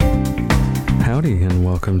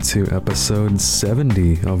welcome to episode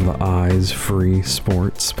 70 of the Eyes Free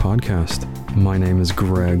Sports podcast. My name is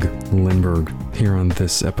Greg Lindberg. Here on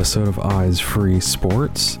this episode of Eyes Free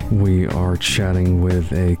Sports, we are chatting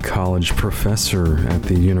with a college professor at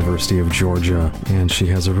the University of Georgia, and she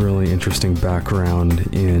has a really interesting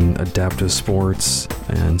background in adaptive sports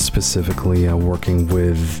and specifically working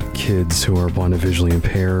with kids who are blind and visually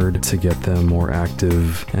impaired to get them more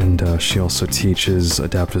active, and she also teaches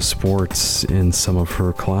adaptive sports in some of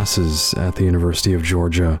her classes at the University of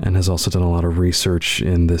Georgia and has also done a lot of research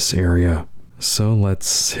in this area. So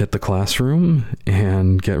let's hit the classroom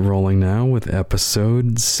and get rolling now with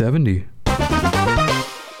episode 70.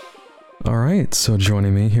 All right, so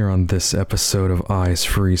joining me here on this episode of Eyes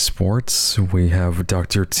Free Sports, we have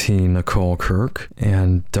Dr. Nicole Kirk,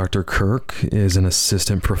 and Dr. Kirk is an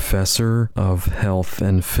assistant professor of health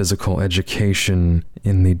and physical education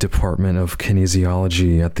in the Department of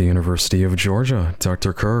Kinesiology at the University of Georgia.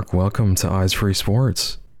 Dr. Kirk, welcome to Eyes Free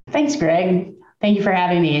Sports. Thanks, Greg. Thank you for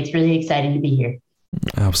having me. It's really exciting to be here.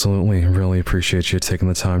 Absolutely. Really appreciate you taking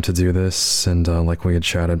the time to do this. And like we had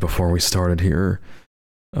chatted before we started here,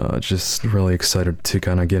 just really excited to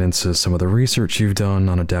kind of get into some of the research you've done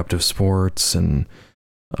on adaptive sports and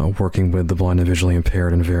working with the blind and visually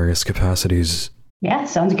impaired in various capacities. Yeah,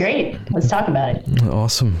 sounds great. Let's talk about it.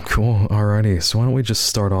 Awesome. Cool. Alrighty. So why don't we just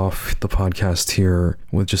start off the podcast here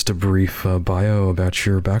with just a brief bio about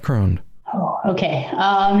your background? Oh, okay.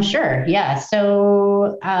 Sure. Yeah.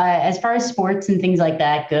 So as far as sports and things like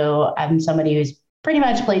that go, I'm somebody who's pretty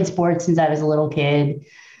much played sports since I was a little kid.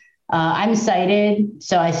 I'm sighted.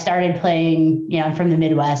 So I started playing, I'm from the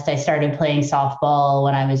Midwest. I started playing softball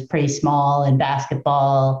when I was pretty small and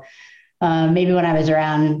basketball. Maybe when I was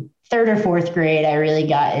around third or fourth grade, I really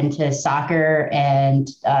got into soccer and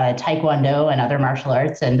taekwondo and other martial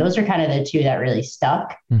arts. And those are kind of the two that really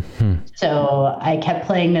stuck. Mm-hmm. So I kept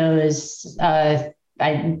playing those.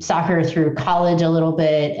 Soccer through college a little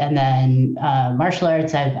bit. And then martial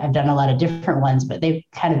arts, I've done a lot of different ones, but they've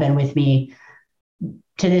kind of been with me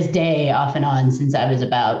to this day off and on since I was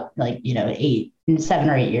about 7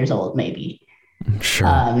 or 8 years old, maybe. Sure.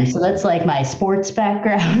 So that's like my sports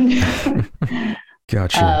background.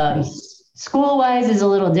 Gotcha. School-wise is a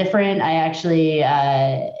little different. I actually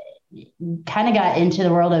kind of got into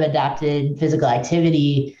the world of adapted physical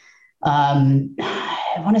activity.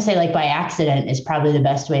 I want to say by accident is probably the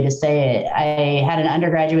best way to say it. I had an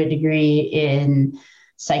undergraduate degree in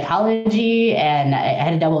psychology, and I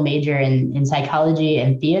had a double major in psychology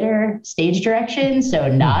and theater, stage direction.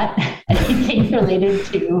 So not anything related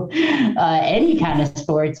to any kind of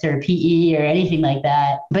sports or PE or anything like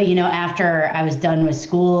that. But, after I was done with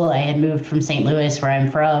school, I had moved from St. Louis, where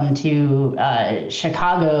I'm from, to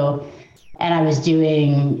Chicago. And I was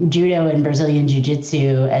doing judo and Brazilian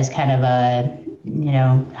jiu-jitsu as kind of a,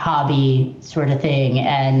 hobby sort of thing.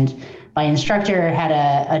 And my instructor had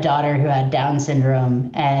a daughter who had Down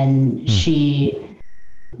syndrome, and she,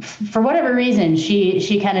 for whatever reason,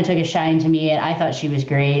 she kind of took a shine to me, and I thought she was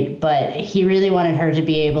great, but he really wanted her to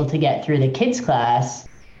be able to get through the kids class.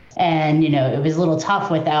 And, it was a little tough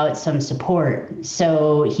without some support.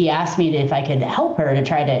 So he asked me if I could help her to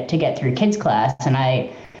try to get through kids class. And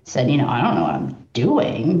I said, I don't know what I'm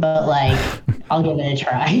doing, but I'll give it a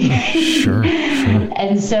try. Sure.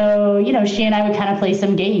 And so, she and I would kind of play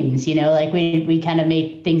some games, we kind of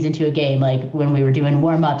make things into a game. Like when we were doing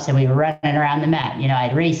warm-ups and we were running around the mat,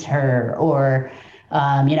 I'd race her, or,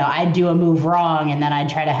 I'd do a move wrong and then I'd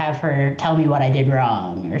try to have her tell me what I did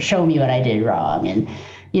wrong or show me what I did wrong. And,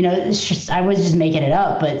 it's just, I was just making it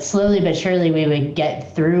up, but slowly but surely we would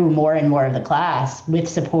get through more and more of the class with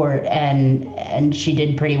support, and she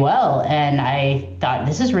did pretty well. And I thought,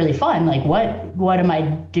 this is really fun. What am I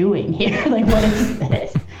doing here? What is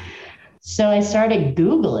this? So I started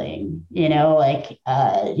Googling,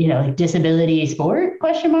 disability sport ?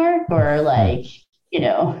 Or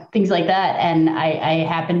things like that. And I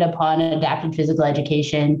happened upon adapted physical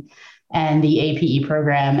education and the APE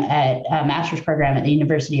program master's program at the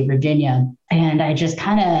University of Virginia. And I just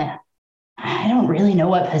I don't really know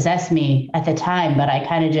what possessed me at the time, but I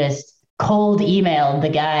kind of just cold emailed the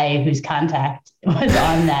guy whose contact was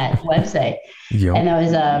on that website. Yep. And that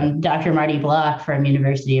was Dr. Marty Block from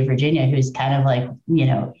University of Virginia, who's kind of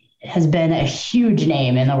has been a huge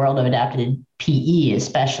name in the world of adapted PE,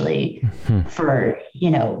 especially for,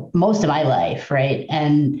 most of my life. Right.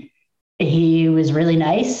 And he was really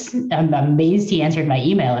nice. I'm amazed he answered my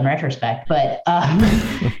email in retrospect, but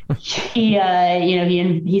he said,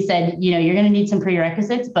 you're going to need some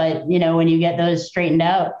prerequisites, but when you get those straightened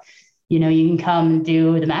out, you can come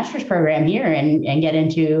do the master's program here and get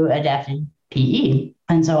into adapted PE.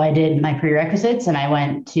 And so I did my prerequisites and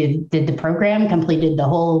I did the program, completed the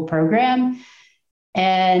whole program.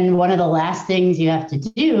 And one of the last things you have to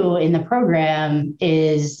do in the program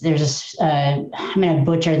is I'm going to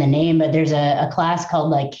butcher the name, but there's a class called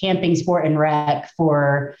like Camping Sport and Rec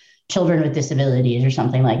for children with disabilities or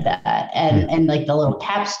something like that. And like the little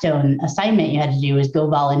capstone assignment you had to do was go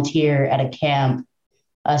volunteer at a camp,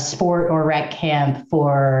 a sport or rec camp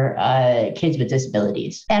for kids with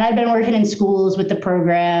disabilities. And I'd been working in schools with the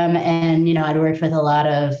program, and I'd worked with a lot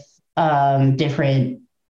of different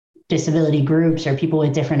disability groups or people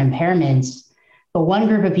with different impairments. But one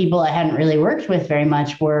group of people I hadn't really worked with very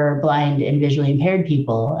much were blind and visually impaired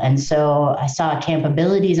people. And so I saw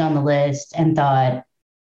Campabilities on the list and thought,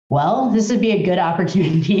 well, this would be a good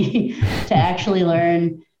opportunity to actually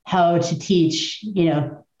learn how to teach,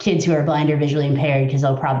 kids who are blind or visually impaired, because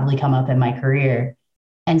they'll probably come up in my career.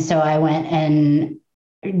 And so I went and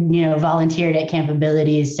volunteered at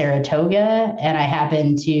Campabilities Saratoga, and I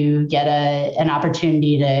happened to get an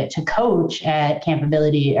opportunity to coach at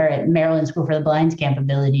Campability or at Maryland School for the Blind's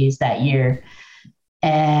Campabilities that year.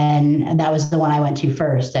 And that was the one I went to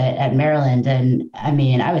first at Maryland. And I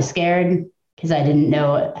mean, I was scared because I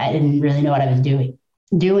didn't really know what I was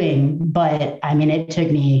doing. But I mean, it took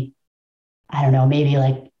me, I don't know, maybe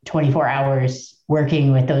like 24 hours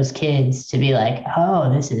working with those kids to be like,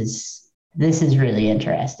 oh, this is really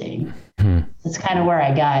interesting. That's kind of where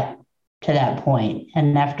I got to that point.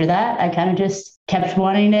 And after that, I kind of just kept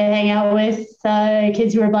wanting to hang out with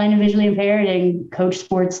kids who are blind and visually impaired and coach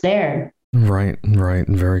sports there. Right.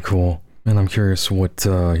 Very cool. And I'm curious what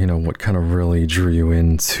kind of really drew you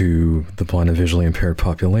into the blind and visually impaired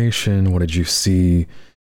population? What did you see,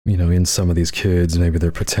 in some of these kids, maybe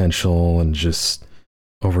their potential, and just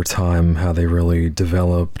over time, how they really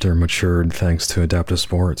developed or matured thanks to adaptive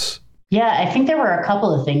sports? Yeah, I think there were a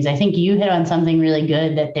couple of things. I think you hit on something really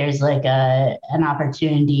good, that there's like an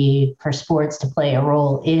opportunity for sports to play a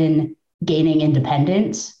role in gaining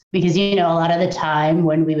independence. Because, a lot of the time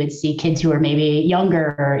when we would see kids who were maybe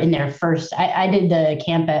younger or in their first, I did the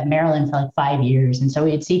camp at Maryland for like 5 years. And so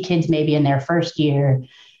we'd see kids maybe in their first year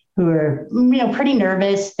who were, pretty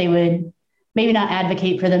nervous. They would maybe not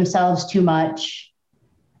advocate for themselves too much.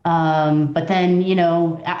 But then,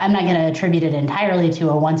 I'm not going to attribute it entirely to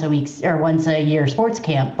a once a year sports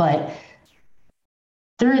camp, but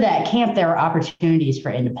through that camp, there were opportunities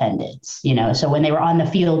for independence, so when they were on the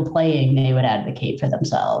field playing, they would advocate for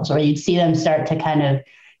themselves, or you'd see them start to kind of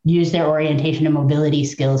use their orientation and mobility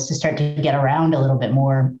skills to start to get around a little bit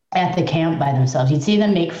more at the camp by themselves. You'd see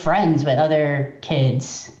them make friends with other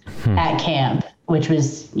kids at camp, which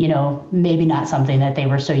was, maybe not something that they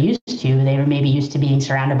were so used to. They were maybe used to being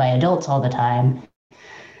surrounded by adults all the time.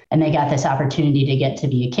 And they got this opportunity to get to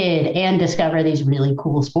be a kid and discover these really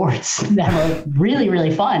cool sports that were really,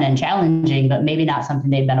 really fun and challenging, but maybe not something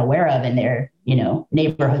they've been aware of in their,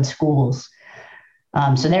 neighborhood schools.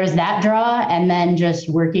 So there's that draw. And then just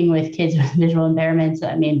working with kids with visual impairments.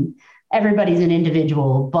 I mean, everybody's an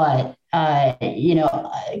individual, but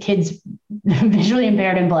kids, visually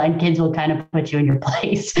impaired and blind kids will kind of put you in your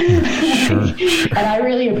place. Sure. And I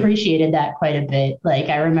really appreciated that quite a bit. Like,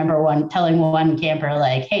 I remember telling one camper,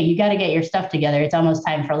 like, hey, you got to get your stuff together. It's almost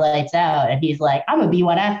time for lights out. And he's like, I'm a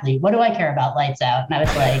B1 athlete. What do I care about lights out? And I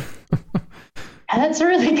was like, that's a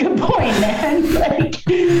really good point, man. Like,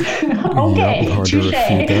 okay, touche.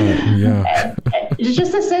 Yeah. It's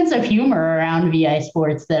just a sense of humor around VI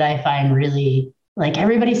sports that I find really, like,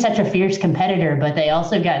 everybody's such a fierce competitor, but they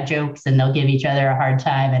also got jokes and they'll give each other a hard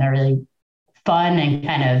time in a really fun and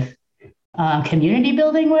kind of community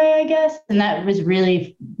building way, I guess. And that was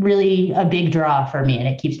really, really a big draw for me. And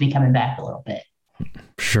it keeps me coming back a little bit.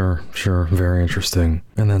 Sure. Very interesting.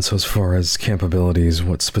 And then, so as far as Campabilities,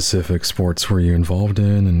 what specific sports were you involved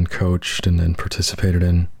in and coached and then participated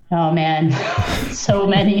in? Oh, man, so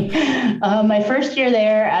many. My first year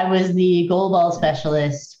there, I was the goalball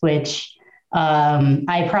specialist, which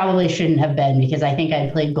I probably shouldn't have been, because I think I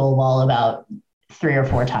played goalball about 3 or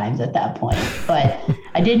 4 times at that point. But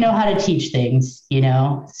I did know how to teach things,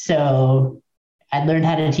 so I learned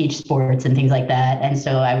how to teach sports and things like that. And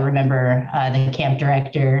so I remember the camp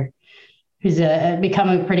director, who's become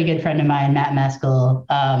a pretty good friend of mine, Matt Meskel,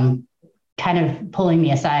 kind of pulling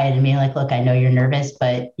me aside and being like, look, I know you're nervous,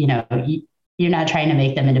 but you're not trying to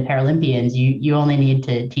make them into Paralympians. You only need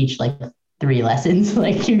to teach like 3 lessons,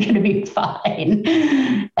 like you're going to be fine.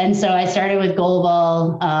 And so I started with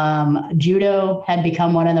goalball. Judo had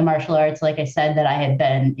become one of the martial arts, like I said, that I had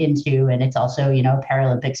been into. And it's also, a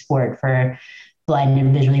Paralympic sport for blind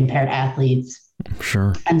and visually impaired athletes.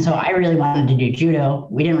 Sure. And so I really wanted to do judo.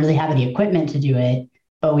 We didn't really have any equipment to do it.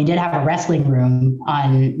 but we did have a wrestling room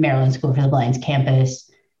on Maryland School for the Blind's campus.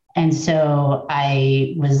 And so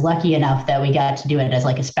I was lucky enough that we got to do it as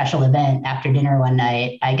like a special event after dinner one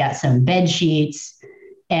night. I got some bed sheets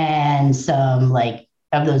and some like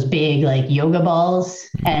of those big like yoga balls.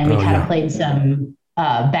 And we kind of played some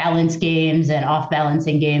balance games and off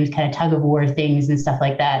balancing games, kind of tug of war things and stuff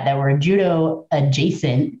like that, that were judo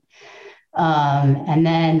adjacent. And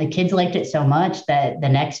then the kids liked it so much that the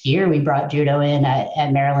next year we brought judo in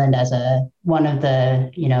at Maryland as one of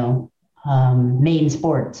the, main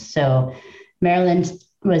sports. So Maryland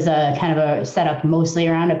was a kind of a set up mostly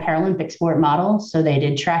around a Paralympic sport model. So they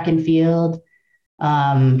did track and field,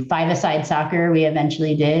 five-a-side soccer we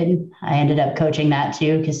eventually did. I ended up coaching that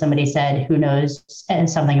too, because somebody said, who knows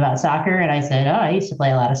something about soccer? And I said, oh, I used to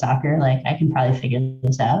play a lot of soccer. Like, I can probably figure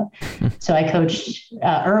this out. So I coached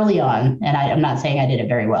early on, and I'm not saying I did it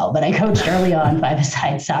very well, but I coached early on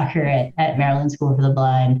five-a-side soccer at Maryland School for the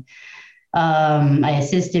Blind. I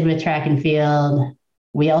assisted with track and field.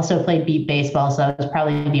 We also played beep baseball, so that was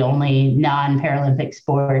probably the only non-Paralympic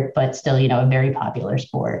sport, but still, a very popular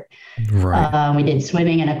sport. Right. We did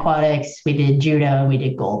swimming and aquatics. We did judo. We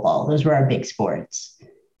did goalball. Those were our big sports.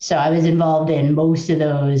 So I was involved in most of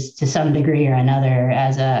those to some degree or another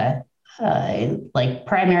as a like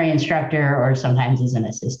primary instructor or sometimes as an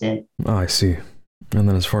assistant. Oh, I see. And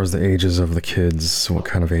then as far as the ages of the kids, what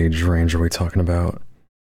kind of age range are we talking about?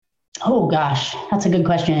 Oh gosh, that's a good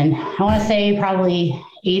question. I want to say probably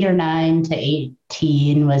 8 or 9 to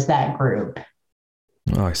 18 was that group.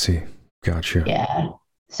 Oh, I see. Gotcha. Yeah.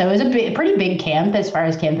 So it was a pretty big camp as far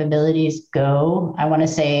as capabilities go. I want to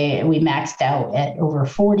say we maxed out at over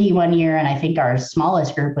 40 one year, and I think our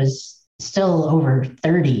smallest group was still over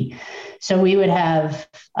 30. So we would have,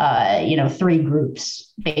 3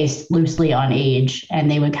 groups based loosely on age, and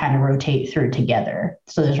they would kind of rotate through together.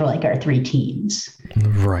 So those were like our 3 teams.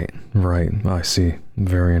 Right. I see.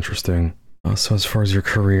 Very interesting. So as far as your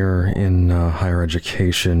career in higher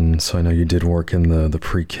education, so I know you did work in the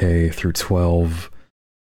pre-K through 12,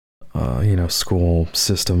 school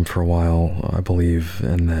system for a while, I believe,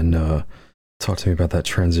 and then talk to me about that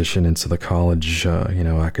transition into the college,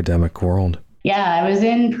 academic world. Yeah, I was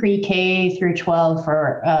in pre-K through 12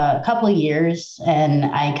 for a couple of years, and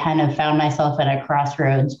I kind of found myself at a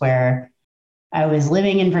crossroads where I was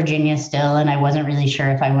living in Virginia still, and I wasn't really sure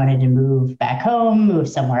if I wanted to move back home, move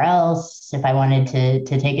somewhere else, if I wanted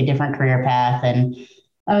to take a different career path. And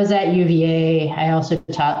I was at UVA. I also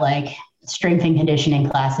taught like strength and conditioning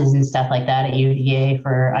classes and stuff like that at UVA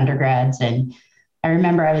for undergrads. And I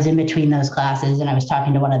remember I was in between those classes and I was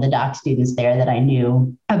talking to one of the doc students there that I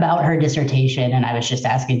knew about her dissertation. And I was just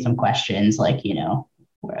asking some questions like,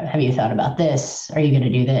 have you thought about this? Are you going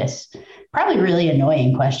to do this? Probably really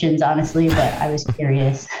annoying questions, honestly, but I was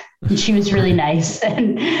curious. She was really nice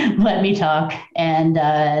and let me talk. And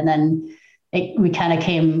then we kind of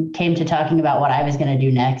came to talking about what I was going to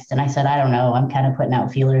do next. And I said, I don't know. I'm kind of putting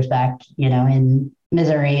out feelers back, in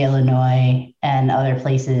Missouri, Illinois, and other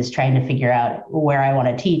places, trying to figure out where I want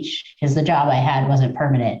to teach, because the job I had wasn't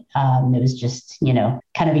permanent. It was just,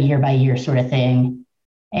 kind of a year by year sort of thing.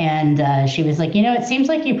 And she was like, it seems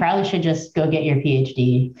like you probably should just go get your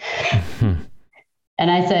PhD. And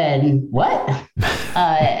I said, what?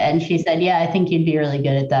 And she said, yeah, I think you'd be really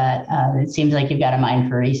good at that. It seems like you've got a mind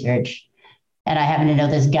for research. And I happen to know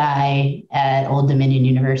this guy at Old Dominion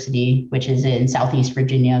University, which is in Southeast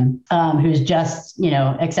Virginia, who's just,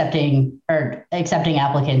 accepting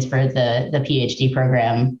applicants for the PhD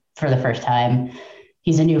program for the first time.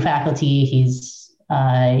 He's a new faculty. He's,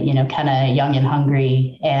 kind of young and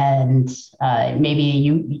hungry, and and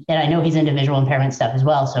I know he's into visual impairment stuff as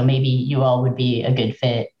well. So maybe you all would be a good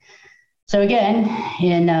fit. So again,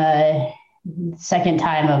 in second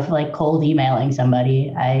time of like cold emailing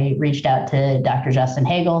somebody, I reached out to Dr. Justin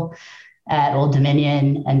Hagel at Old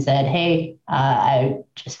Dominion and said, hey, I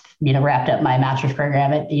just, wrapped up my master's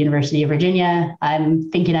program at the University of Virginia. I'm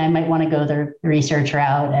thinking I might want to go the research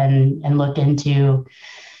route and look into,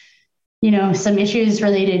 some issues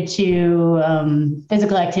related to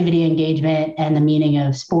physical activity engagement and the meaning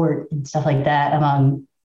of sport and stuff like that among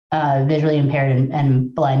visually impaired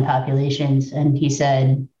and blind populations. And he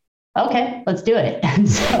said, okay, let's do it. And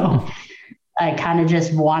so I kind of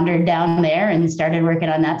just wandered down there and started working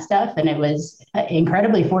on that stuff. And it was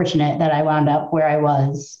incredibly fortunate that I wound up where I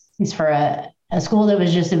was. It's for a school that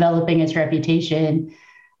was just developing its reputation.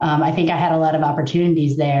 I think I had a lot of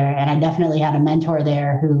opportunities there, and I definitely had a mentor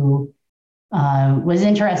there who was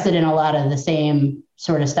interested in a lot of the same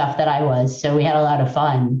sort of stuff that I was. So we had a lot of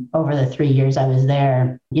fun over the 3 years I was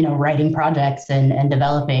there, writing projects and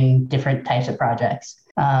developing different types of projects.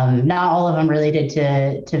 Not all of them related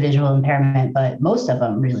to visual impairment, but most of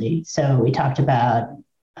them really. So we talked about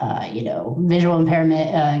visual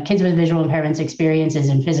impairment, kids with visual impairments experiences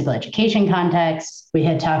in physical education contexts. We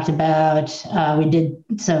had talked about, we did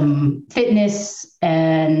some fitness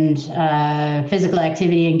and physical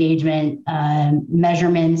activity engagement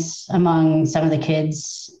measurements among some of the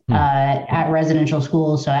kids at residential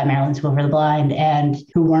schools, so at Maryland School for the Blind, and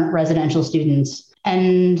who weren't residential students.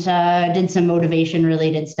 And did some motivation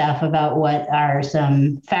related stuff about what are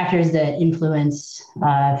some factors that influence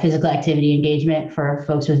physical activity engagement for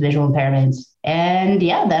folks with visual impairments. And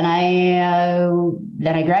yeah, then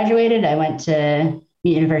I graduated. I went to the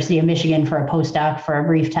University of Michigan for a postdoc for a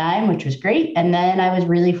brief time, which was great. And then I was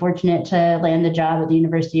really fortunate to land the job at the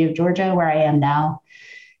University of Georgia, where I am now.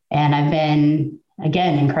 And I've been,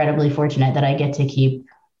 again, incredibly fortunate that I get to keep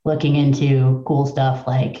looking into cool stuff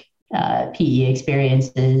like PE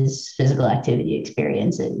experiences, physical activity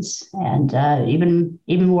experiences, and even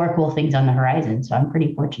more cool things on the horizon. So I'm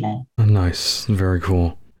pretty fortunate. Nice. Very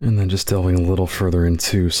cool. And then just delving a little further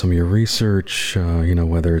into some of your research,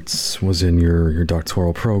 whether was in your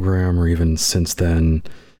doctoral program or even since then,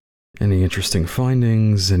 any interesting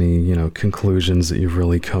findings, any, conclusions that you've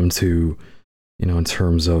really come to, in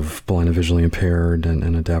terms of blind and visually impaired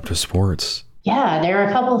and adaptive sports? Yeah, there are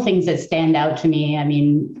a couple of things that stand out to me. I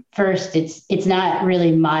mean, first, it's not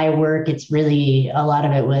really my work. It's really, a lot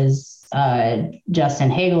of it was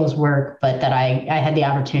Justin Hagel's work, but that I had the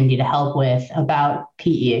opportunity to help with about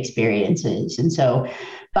PE experiences. And so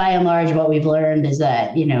by and large, what we've learned is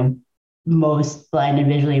that, most blind and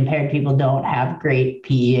visually impaired people don't have great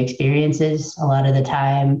PE experiences a lot of the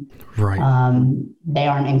time. Right. They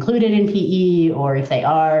aren't included in PE, or if they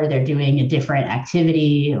are, they're doing a different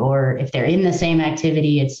activity, or if they're in the same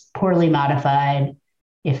activity, it's poorly modified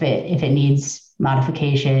if it needs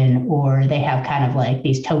modification, or they have kind of like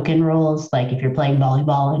these token roles. Like if you're playing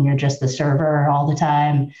volleyball and you're just the server all the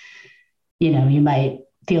time, you might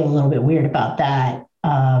feel a little bit weird about that.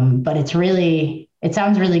 But it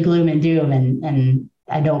sounds really gloom and doom, and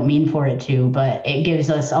I don't mean for it to, but it gives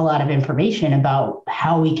us a lot of information about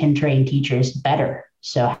how we can train teachers better.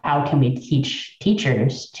 So how can we teach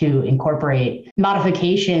teachers to incorporate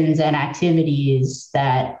modifications and activities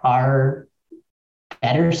that are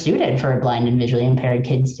better suited for blind and visually impaired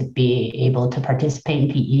kids to be able to participate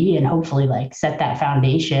in PE, and hopefully set that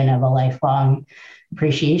foundation of a lifelong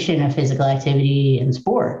appreciation of physical activity and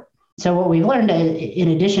sport. So what we've learned, in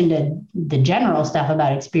addition to the general stuff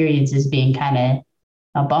about experiences being kind of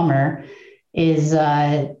a bummer, is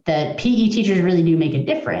that PE teachers really do make a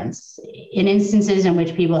difference. In instances in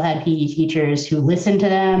which people had PE teachers who listened to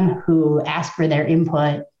them, who asked for their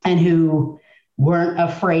input, and who weren't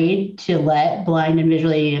afraid to let blind and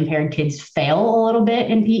visually impaired kids fail a little bit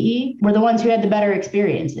in PE, were the ones who had the better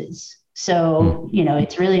experiences. So,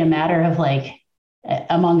 it's really a matter of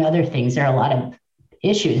among other things, there are a lot of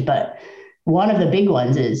issues, but one of the big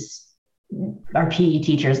ones is, are PE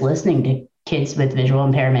teachers listening to kids with visual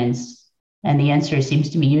impairments? And the answer seems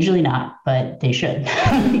to be usually not, but they should.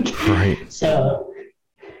 Right. So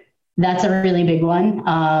that's a really big one.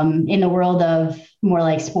 In the world of more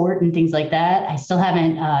like sport and things like that, I still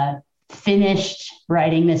haven't finished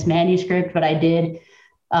writing this manuscript, but I did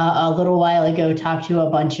a little while ago talk to a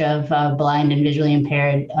bunch of blind and visually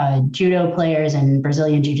impaired judo players and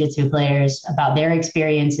Brazilian jiu-jitsu players about their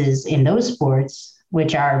experiences in those sports,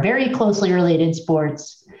 which are very closely related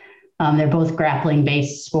sports. They're both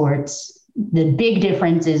grappling-based sports. The big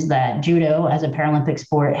difference is that judo, as a Paralympic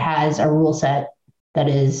sport, has a rule set that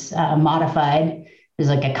is modified. There's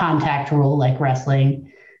a contact rule like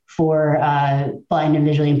wrestling for blind and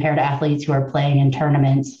visually impaired athletes who are playing in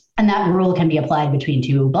tournaments. And that rule can be applied between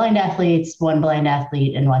two blind athletes, one blind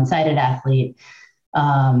athlete and one sighted athlete,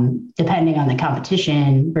 depending on the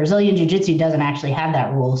competition. Brazilian Jiu-Jitsu doesn't actually have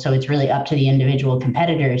that rule, so it's really up to the individual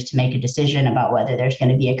competitors to make a decision about whether there's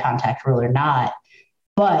going to be a contact rule or not.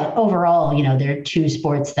 But overall, there are two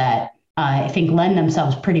sports that I think lend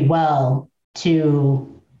themselves pretty well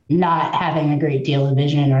to not having a great deal of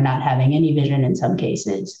vision or not having any vision in some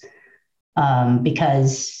cases,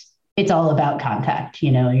 because it's all about contact.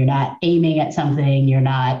 You're not aiming at something, you're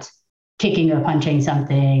not kicking or punching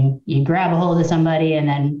something. You grab a hold of somebody and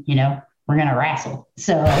then, we're going to wrestle.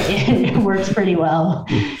 So it works pretty well.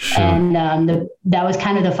 Sure. And that was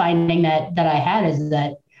kind of the finding that I had, is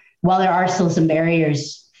that while there are still some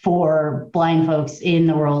barriers for blind folks in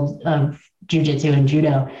the world of jiu-jitsu and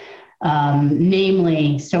judo,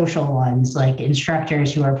 namely social ones, like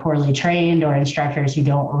instructors who are poorly trained or instructors who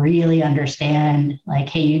don't really understand,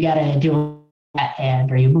 hey, you got to do that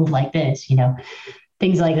hand, or you move like this,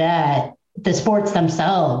 things like that. the sports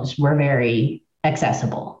themselves were very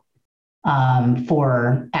accessible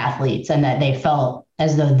for athletes, and that they felt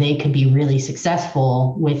as though they could be really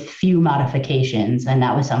successful with few modifications. And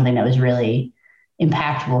that was something that was really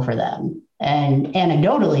impactful for them. And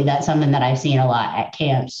anecdotally, that's something that I've seen a lot at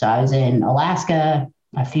camps. So I was in Alaska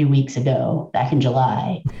a few weeks ago, back in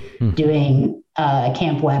July, doing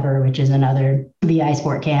Camp Weber, which is another VI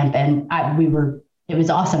sport camp. And it was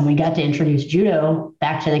awesome. We got to introduce judo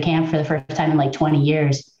back to the camp for the first time in like 20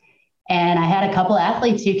 years. And I had a couple of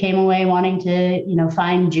athletes who came away wanting to,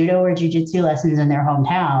 find judo or jujitsu lessons in their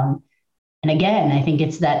hometown. And again, I think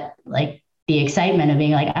it's that like the excitement of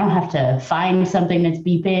being like, I don't have to find something that's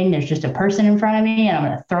beeping. There's just a person in front of me and I'm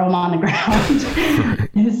going to throw them on the ground.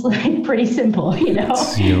 It's like pretty simple,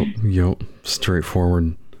 Yep.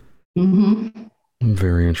 Straightforward. Mm-hmm.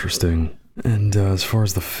 Very interesting. And as far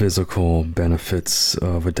as the physical benefits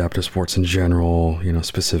of adaptive sports in general,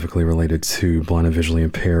 specifically related to blind and visually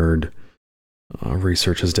impaired,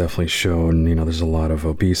 research has definitely shown, there's a lot of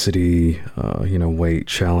obesity, weight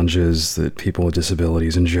challenges that people with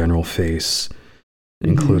disabilities in general face,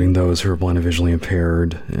 including those who are blind and visually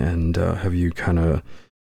impaired. And have you kind of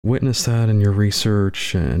witnessed that in your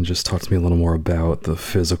research? And just talk to me a little more about the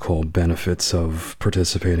physical benefits of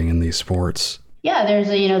participating in these sports. Yeah,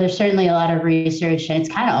 there's certainly a lot of research, and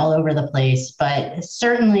it's kind of all over the place, but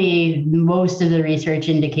certainly most of the research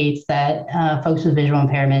indicates that folks with visual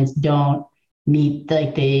impairments don't meet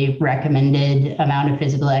like the recommended amount of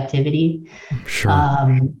physical activity. Sure.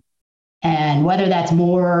 And whether that's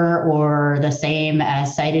more or the same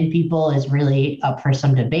as sighted people is really up for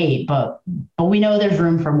some debate, but we know there's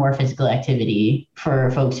room for more physical activity for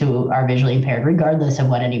folks who are visually impaired, regardless of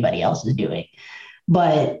what anybody else is doing.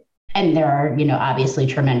 And there are, obviously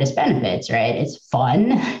tremendous benefits, right? It's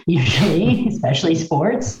fun, usually, especially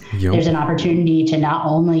sports. Yep. There's an opportunity to not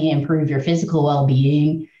only improve your physical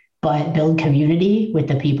well-being, but build community with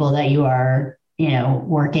the people that you are,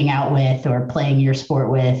 working out with or playing your sport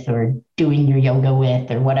with or doing your yoga with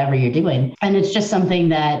or whatever you're doing. And it's just something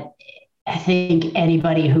that I think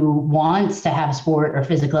anybody who wants to have sport or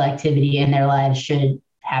physical activity in their lives should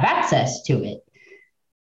have access to it.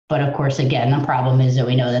 But of course, again, the problem is that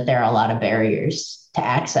we know that there are a lot of barriers to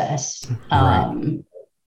access. Right.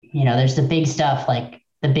 There's the big stuff, like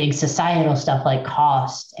the big societal stuff like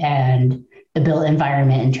cost and the built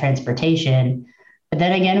environment and transportation. But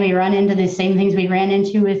then again, we run into the same things we ran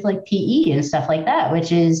into with like PE and stuff like that,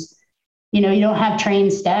 which is, you don't have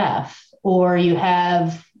trained staff, or you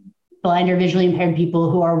have blind or visually impaired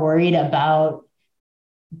people who are worried about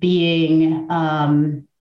being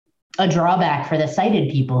a drawback for the sighted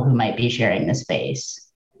people who might be sharing the space.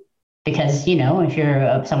 Because, if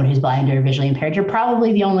you're someone who's blind or visually impaired, you're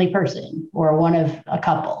probably the only person or one of a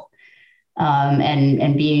couple.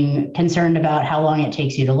 And being concerned about how long it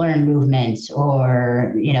takes you to learn movements,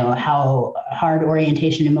 or, how hard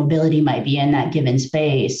orientation and mobility might be in that given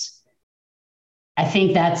space. I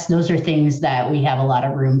think those are things that we have a lot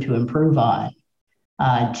of room to improve on,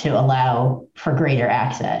 to allow for greater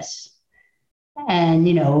access. And,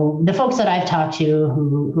 the folks that I've talked to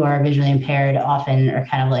who are visually impaired often are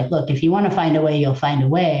kind of like, look, if you want to find a way, you'll find a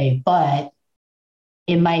way, but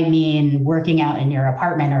it might mean working out in your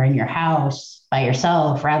apartment or in your house by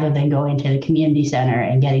yourself rather than going to the community center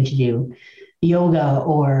and getting to do yoga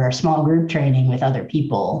or small group training with other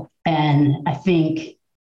people. And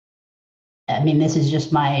this is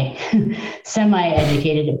just my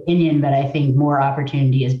semi-educated opinion, but I think more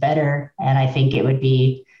opportunity is better. And I think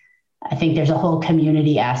there's a whole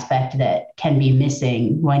community aspect that can be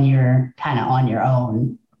missing when you're kind of on your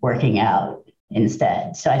own working out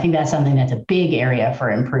instead. So I think that's something that's a big area for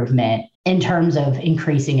improvement in terms of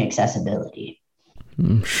increasing accessibility.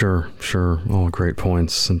 Sure. All great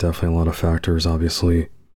points, and definitely a lot of factors, obviously.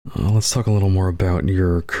 Let's talk a little more about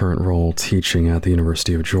your current role teaching at the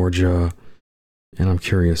University of Georgia. And I'm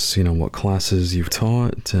curious, what classes you've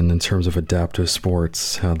taught, and in terms of adaptive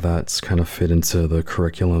sports, how that's kind of fit into the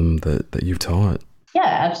curriculum that you've taught. Yeah,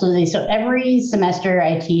 absolutely. So every semester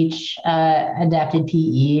I teach adapted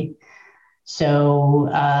PE. So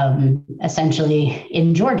essentially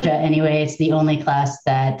in Georgia, anyway, it's the only class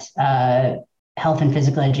that health and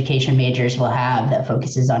physical education majors will have that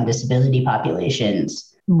focuses on disability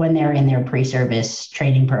populations when they're in their pre-service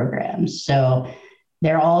training programs. So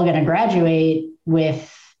they're all going to graduate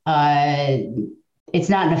with, it's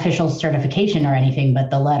not an official certification or anything, but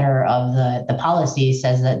the letter of the policy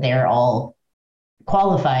says that they're all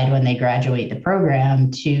qualified when they graduate the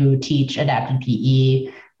program to teach adapted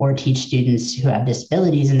PE or teach students who have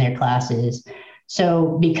disabilities in their classes.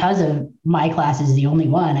 So because of my class is the only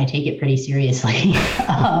one, I take it pretty seriously.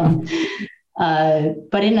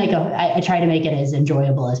 But in like I try to make it as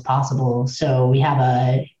enjoyable as possible. So we have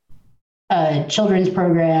a children's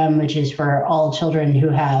program, which is for all children who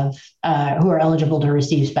are eligible to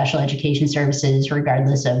receive special education services,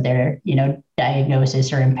 regardless of their,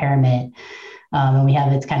 diagnosis or impairment.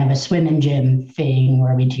 And it's kind of a swim and gym thing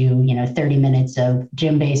where we do, 30 minutes of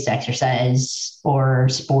gym-based exercise or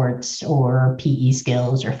sports or PE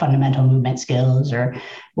skills or fundamental movement skills or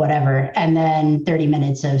whatever. And then 30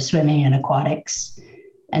 minutes of swimming and aquatics.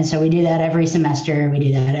 And so we do that every semester. We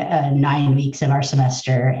do that 9 weeks of our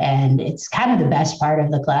semester. And it's kind of the best part of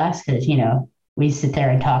the class because, we sit there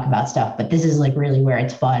and talk about stuff, but this is like really where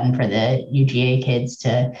it's fun for the UGA kids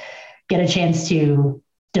to get a chance to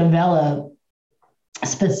develop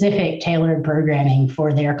specific tailored programming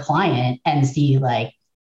for their client and see like,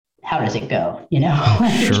 how does it go?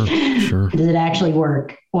 Sure. Does it actually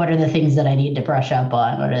work? What are the things that I need to brush up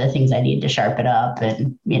on? What are the things I need to sharpen up?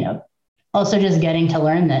 And, also just getting to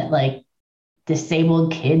learn that like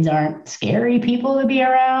disabled kids aren't scary people to be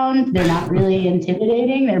around. They're not really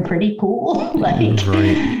intimidating. They're pretty cool.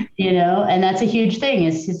 Right. And that's a huge thing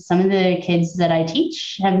is some of the kids that I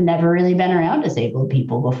teach have never really been around disabled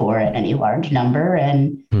people before at any large number.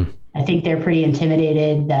 And I think they're pretty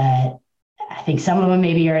intimidated I think some of them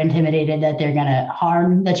maybe are intimidated that they're going to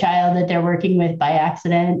harm the child that they're working with by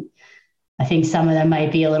accident. I think some of them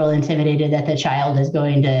might be a little intimidated that the child is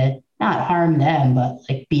going to not harm them, but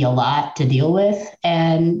like be a lot to deal with.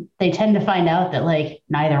 And they tend to find out that like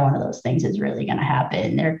neither one of those things is really going to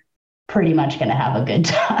happen. They're pretty much going to have a good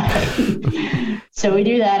time. So we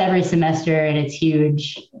do that every semester and it's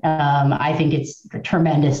huge. I think it's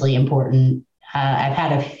tremendously important. I've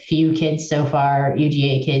had a few kids so far,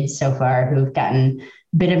 UGA kids so far, who've gotten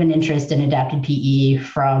a bit of an interest in adapted PE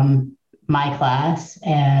from my class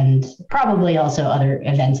and probably also other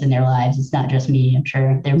events in their lives. It's not just me. I'm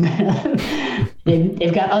sure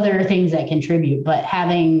they've got other things that contribute, but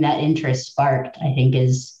having that interest sparked, I think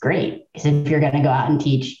is great. Because if you're going to go out and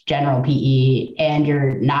teach general PE and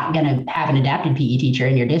you're not going to have an adapted PE teacher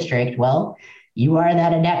in your district, well, you are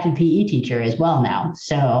that adapted PE teacher as well now.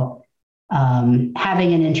 So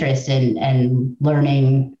having an interest in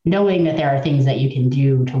learning, knowing that there are things that you can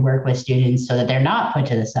do to work with students so that they're not put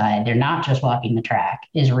to the side, they're not just walking the track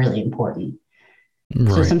is really important.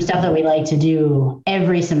 Right. So some stuff that we like to do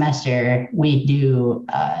every semester, we do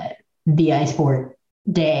BI Sport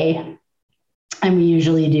Day, and we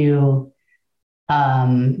usually do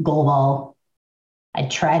goalball. I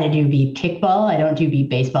try to do beep kickball. I don't do beep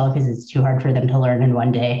baseball because it's too hard for them to learn in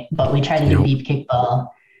one day, but we try to do beep kickball.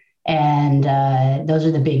 And those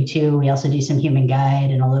are the big two. We also do some human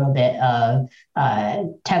guide and a little bit of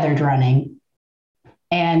tethered running.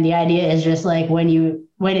 And the idea is just like when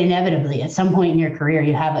inevitably at some point in your career,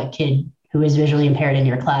 you have a kid who is visually impaired in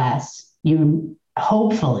your class, you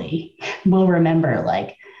hopefully will remember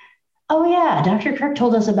like, oh yeah, Dr. Kirk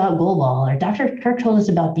told us about goalball or Dr. Kirk told us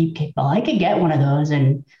about beep kickball. I could get one of those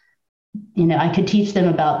and, I could teach them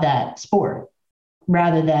about that sport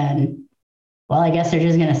rather than, well, I guess they're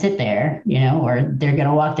just going to sit there, or they're going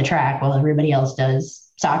to walk the track while everybody else does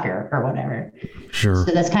soccer or whatever. Sure.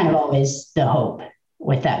 So that's kind of always the hope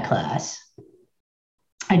with that class.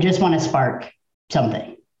 I just want to spark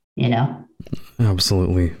something,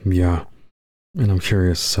 Absolutely. Yeah. And I'm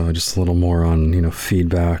curious just a little more on,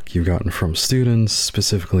 feedback you've gotten from students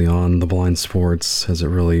specifically on the blind sports. Has it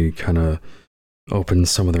really kind of opened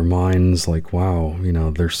some of their minds like, wow,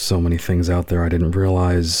 there's so many things out there I didn't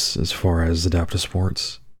realize as far as adaptive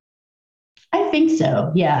sports? I think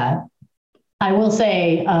so. Yeah. I will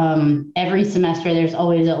say every semester, there's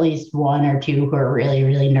always at least one or two who are really,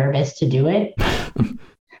 really nervous to do it.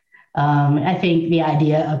 I think the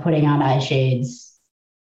idea of putting on eye shades,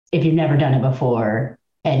 if you've never done it before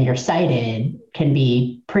and you're sighted, can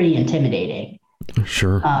be pretty intimidating.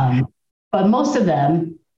 Sure. But most of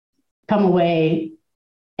them come away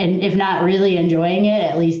and if not really enjoying it,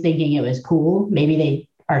 at least thinking it was cool. Maybe they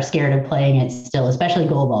are scared of playing it still, especially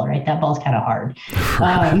goalball, right? That ball's kind of hard.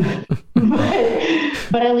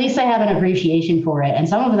 But at least I have an appreciation for it. And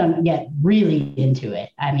some of them get really into it.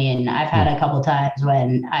 I mean, I've had a couple times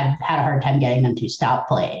when I've had a hard time getting them to stop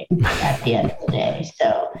playing at the end of the day.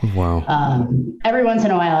 So wow. Every once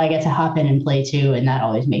in a while I get to hop in and play too. And that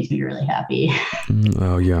always makes me really happy.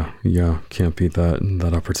 Oh yeah. Yeah. Can't beat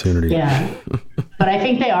that opportunity. Yeah. But I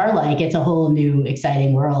think they are like, it's a whole new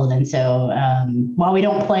exciting world. And so while we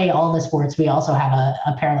don't play all the sports, we also have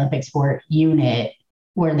a Paralympic sport unit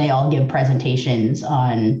where they all give presentations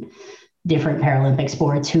on different Paralympic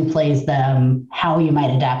sports, who plays them, how you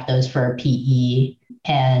might adapt those for PE.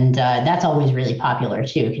 And that's always really popular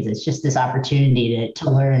too, because it's just this opportunity to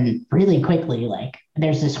learn really quickly. Like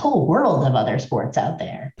there's this whole world of other sports out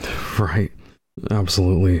there. Right.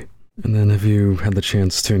 Absolutely. And then have you had the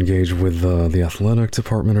chance to engage with the athletic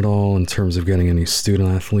department at all in terms of getting any student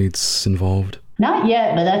athletes involved? Not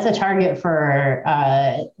yet, but that's a target for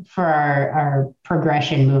our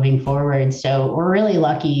progression moving forward. So we're really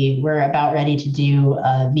lucky. We're about ready to do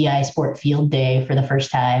a VI Sport Field Day for the first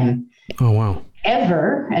time Oh, wow.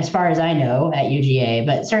 ever, as far as I know, at UGA,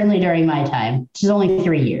 but certainly during my time, which is only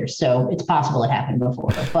 3 years. So it's possible it happened before.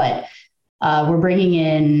 But we're bringing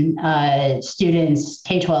in students,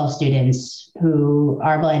 K-12 students who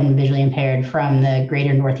are blind and visually impaired from the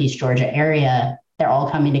greater Northeast Georgia area. They're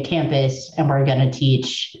all coming to campus, and we're going to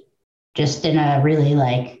teach just in a really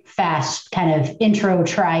like fast kind of intro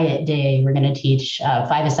try it day. We're going to teach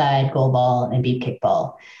five-a-side, goal ball, and beep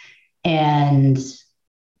kickball. And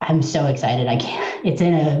I'm so excited. I can't, it's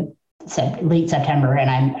in late September,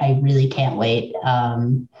 and I really can't wait.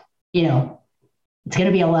 It's going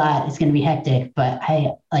to be a lot. It's going to be hectic, but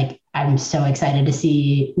I'm so excited to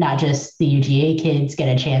see not just the UGA kids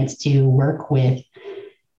get a chance to work with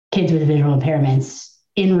kids with visual impairments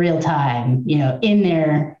in real time, in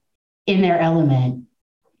their element,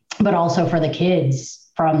 but also for the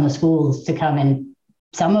kids from the schools to come, and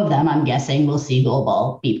some of them, I'm guessing, will see goal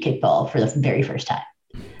ball, beep kickball for the very first time,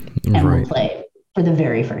 and Right. will play for the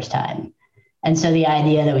very first time. And so the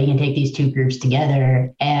idea that we can take these two groups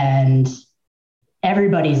together and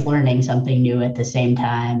everybody's learning something new at the same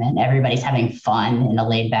time, and everybody's having fun in a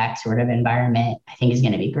laid back sort of environment, I think is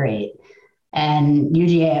going to be great. And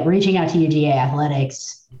reaching out to UGA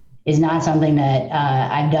athletics is not something that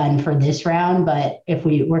I've done for this round, but if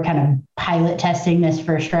we're kind of pilot testing this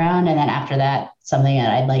first round, and then after that, something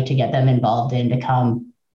that I'd like to get them involved in to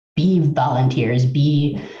come be volunteers,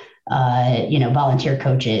 be volunteer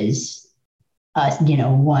coaches,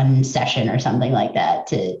 one session or something like that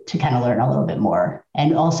to kind of learn a little bit more,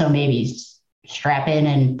 and also maybe strap in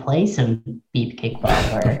and play some beep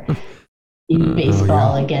kickball or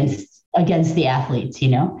baseball against the athletes,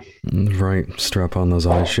 Right. Strap on those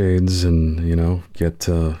eye shades and, get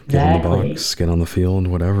in the box, get on the field,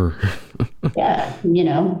 whatever. Yeah.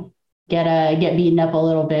 Get beaten up a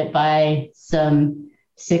little bit by some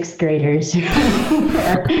sixth graders who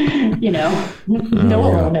know a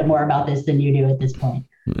little bit more about this than you do at this point.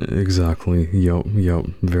 Exactly. Yep.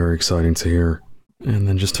 Very exciting to hear. And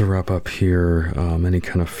then just to wrap up here, any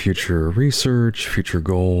kind of future research, future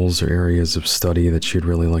goals, or areas of study that you'd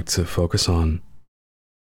really like to focus on?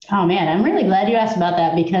 Oh man, I'm really glad you asked about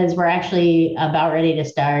that, because we're actually about ready to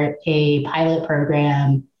start a pilot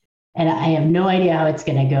program, and I have no idea how it's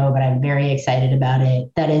going to go, but I'm very excited about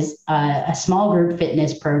it. That is a small group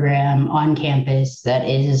fitness program on campus that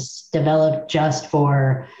is developed just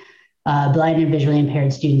for blind and visually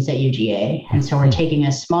impaired students at UGA. And so we're taking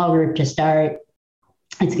a small group to start.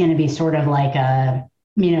 It's going to be sort of like a,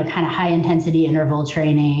 kind of high intensity interval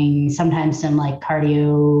training, sometimes some like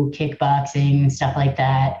cardio, kickboxing, stuff like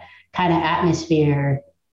that, kind of atmosphere.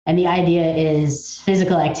 And the idea is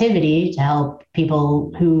physical activity to help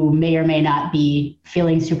people who may or may not be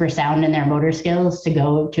feeling super sound in their motor skills to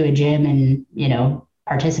go to a gym and,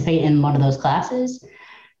 participate in one of those classes,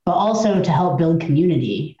 but also to help build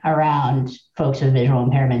community around folks with visual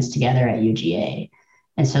impairments together at UGA.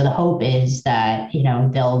 And so the hope is that,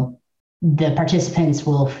 the participants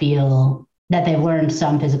will feel that they've learned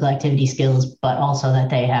some physical activity skills, but also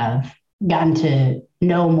that they have gotten to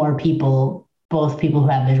know more people, both people who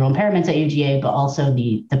have visual impairments at UGA, but also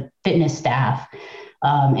the fitness staff,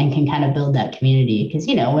 and can kind of build that community. Because,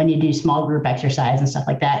 when you do small group exercise and stuff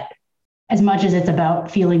like that, as much as it's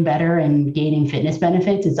about feeling better and gaining fitness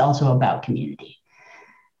benefits, it's also about community.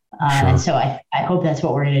 Sure. And so I hope that's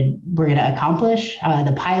what we're gonna accomplish.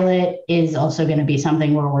 The pilot is also going to be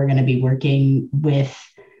something where we're going to be working with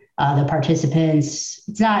the participants.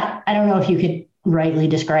 It's not, I don't know if you could rightly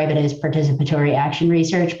describe it as participatory action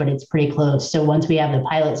research, but it's pretty close. So once we have the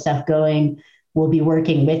pilot stuff going, we'll be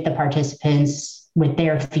working with the participants with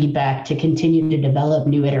their feedback to continue to develop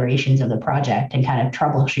new iterations of the project and kind of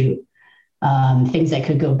troubleshoot things that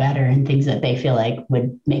could go better and things that they feel like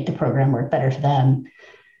would make the program work better for them.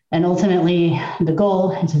 And ultimately, the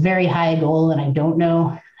goal, it's a very high goal, and I don't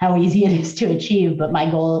know how easy it is to achieve, but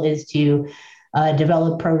my goal is to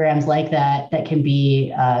develop programs like that can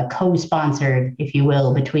be co-sponsored, if you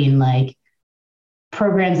will, between like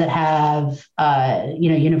programs that have,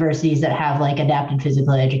 universities that have like adapted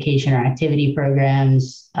physical education or activity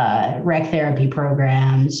programs, rec therapy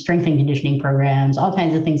programs, strength and conditioning programs, all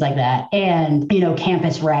kinds of things like that. And,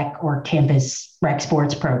 campus rec or campus rec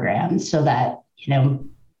sports programs so that,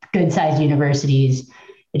 good sized universities,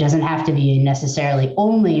 it doesn't have to be necessarily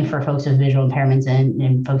only for folks with visual impairments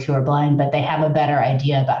and folks who are blind, but they have a better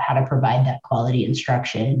idea about how to provide that quality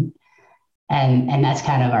instruction. And that's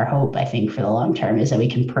kind of our hope, I think, for the long term, is that we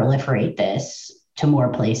can proliferate this to more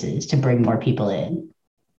places to bring more people in.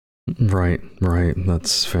 Right.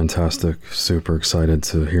 That's fantastic. Super excited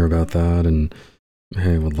to hear about that. And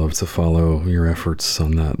hey, would love to follow your efforts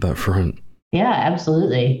on that front. Yeah,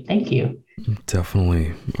 absolutely. Thank you.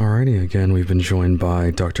 Definitely. Alrighty. Again, we've been joined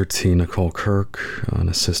by Dr. T. Nicole Kirk, an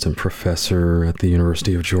assistant professor at the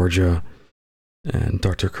University of Georgia. And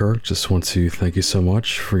Dr. Kirk, just want to thank you so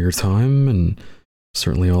much for your time and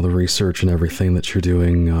certainly all the research and everything that you're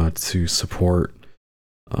doing to support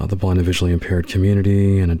the blind and visually impaired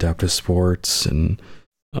community and adaptive sports. And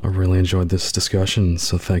I really enjoyed this discussion,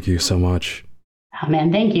 so thank you so much. Oh,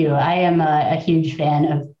 man, thank you. I am a huge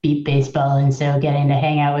fan of beep baseball, and so getting to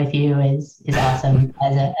hang out with you is awesome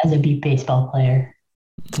as a beep baseball player.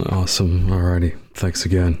 Awesome. Alrighty. Thanks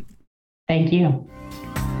again. Thank you.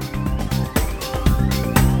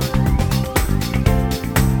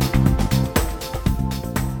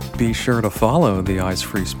 Be sure to follow the Eyes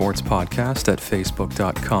Free Sports podcast at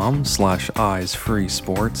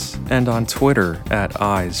facebook.com/eyesfreesports and on Twitter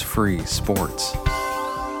 @eyesfreesports.